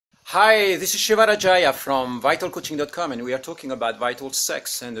Hi, this is Shiva Rajaya from vitalcoaching.com, and we are talking about vital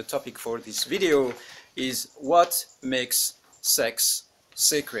sex, and the topic for this video is what makes sex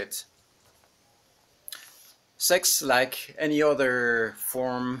sacred. Sex, like any other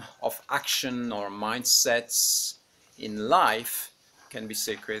form of action or mindsets in life, can be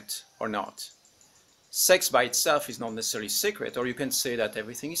sacred or not. Sex by itself is not necessarily sacred, or you can say that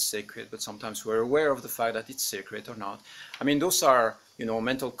everything is sacred, but sometimes we're aware of the fact that it's sacred or not. I mean, those are,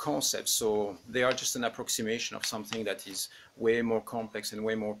 mental concepts, so they are just an approximation of something that is way more complex and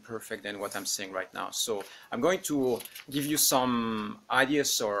way more perfect than what I'm saying right now. So I'm going to give you some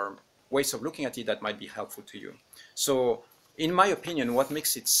ideas or ways of looking at it that might be helpful to you. So, in my opinion, what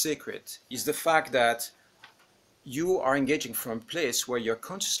makes it sacred is the fact that you are engaging from a place where you're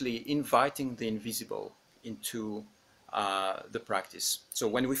consciously inviting the invisible into the practice. So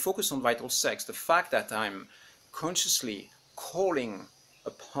when we focus on vital sex, the fact that I'm consciously calling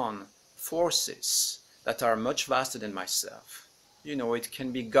upon forces that are much vaster than myself. It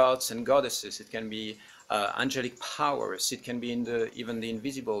can be gods and goddesses, it can be angelic powers, it can be even the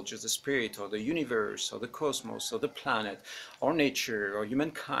invisible, just the spirit or the universe or the cosmos or the planet or nature or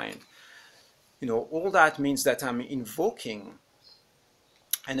humankind. All that means that I'm invoking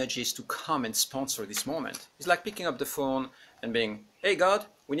energies to come and sponsor this moment. It's like picking up the phone and being, hey God,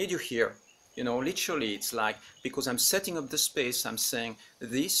 we need you here. Literally, it's like, because I'm setting up the space, I'm saying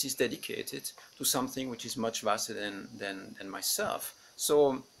this is dedicated to something which is much vaster than myself.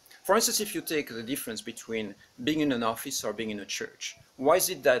 So, for instance, if you take the difference between being in an office or being in a church, why is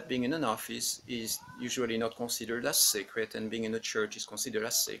it that being in an office is usually not considered as sacred and being in a church is considered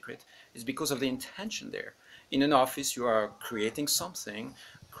as sacred? It's because of the intention there. In an office, you are creating something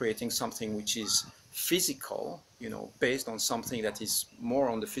which is physical, based on something that is more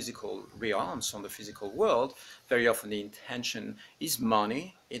on the physical realms, on the physical world. Very often the intention is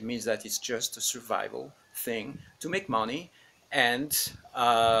money. It means that it's just a survival thing to make money and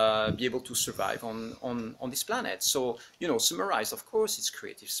be able to survive on this planet. So, summarize, of course, it's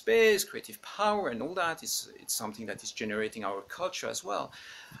creative space, creative power, and all that. It's something that is generating our culture as well.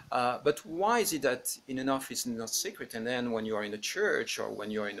 But why is it that in an office it's not sacred, and then when you are in a church or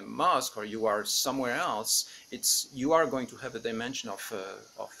when you are in a mosque or you are somewhere else, you are going to have a dimension of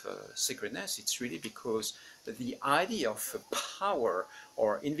sacredness? It's really because the idea of power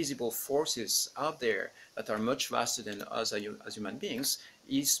or invisible forces out there that are much vaster than us as human beings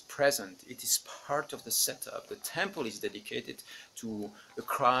is present. It is part of the setup. The temple is dedicated to the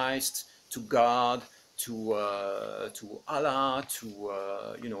Christ, to God, to Allah, to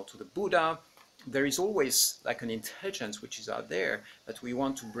the Buddha. There is always like an intelligence which is out there that we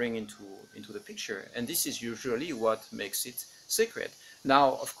want to bring into the picture, and this is usually what makes it sacred.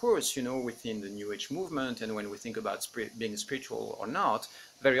 Now, of course, within the New Age movement, and when we think about being spiritual or not,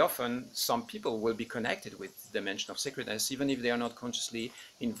 very often some people will be connected with the dimension of sacredness, even if they are not consciously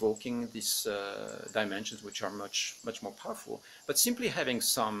invoking these dimensions, which are much more powerful. But simply having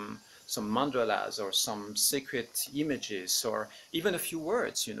some mandalas or some sacred images or even a few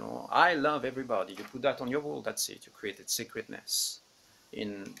words, I love everybody, you put that on your wall, that's it, you created sacredness.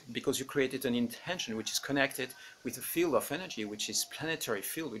 Because you created an intention which is connected with a field of energy, which is planetary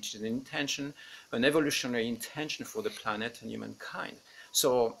field, which is an intention, an evolutionary intention for the planet and humankind.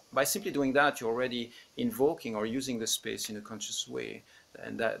 So by simply doing that, you're already invoking or using the space in a conscious way,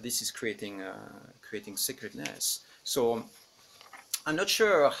 and that this is creating sacredness. So I'm not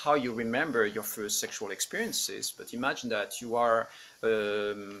sure how you remember your first sexual experiences, but imagine that you are,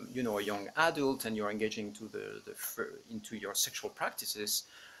 a young adult and you're engaging into your sexual practices.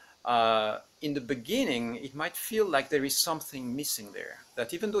 In the beginning, it might feel like there is something missing there.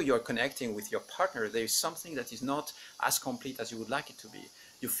 That even though you're connecting with your partner, there is something that is not as complete as you would like it to be.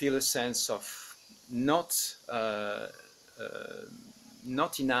 You feel a sense of not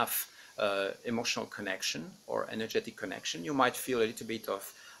enough emotional connection or energetic connection. You might feel a little bit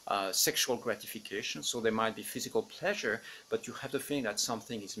of sexual gratification, so there might be physical pleasure, but you have the feeling that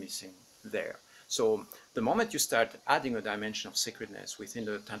something is missing there. So the moment you start adding a dimension of sacredness within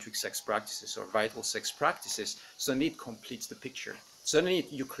the tantric sex practices or vital sex practices, suddenly it completes the picture. Suddenly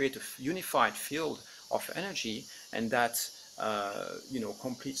you create a unified field of energy, and that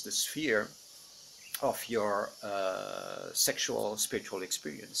completes the sphere of your sexual spiritual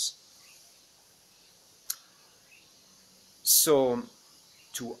experience. So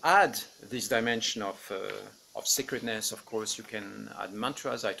to add this dimension of sacredness, of course, you can add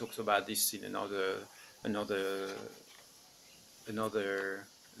mantras. I talked about this in another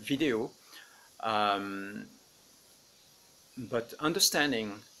video. But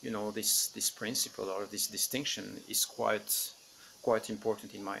understanding, this principle or this distinction is quite quite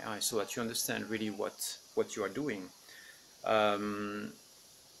important in my eyes, so that you understand really what you are doing.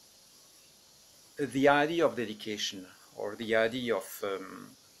 The idea of dedication, or the idea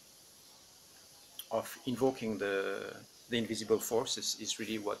of invoking the invisible forces, is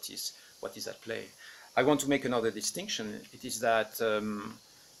really what is at play. I want to make another distinction. It is that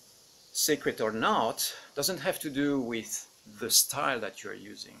sacred or not doesn't have to do with the style that you're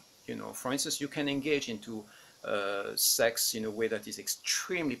using. You know, for instance, you can engage into sex in a way that is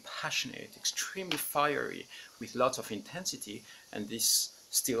extremely passionate, extremely fiery, with lots of intensity, and this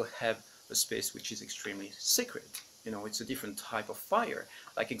still have a space which is extremely sacred. You know, it's a different type of fire.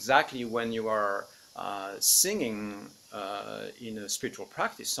 Like exactly when you are singing in a spiritual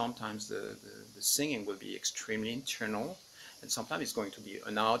practice, sometimes the singing will be extremely internal, and sometimes it's going to be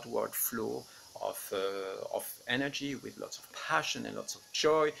an outward flow of energy with lots of passion and lots of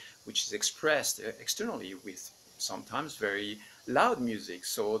joy, which is expressed externally with sometimes very loud music.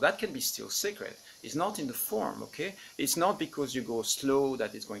 So that can be still sacred. It's not in the form, okay? It's not because you go slow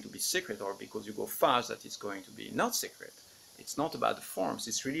that it's going to be sacred, or because you go fast that it's going to be not sacred. It's not about the forms.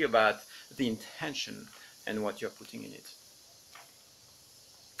 It's really about the intention and what you're putting in it.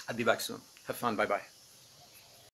 I'll be back soon. Have fun. Bye-bye.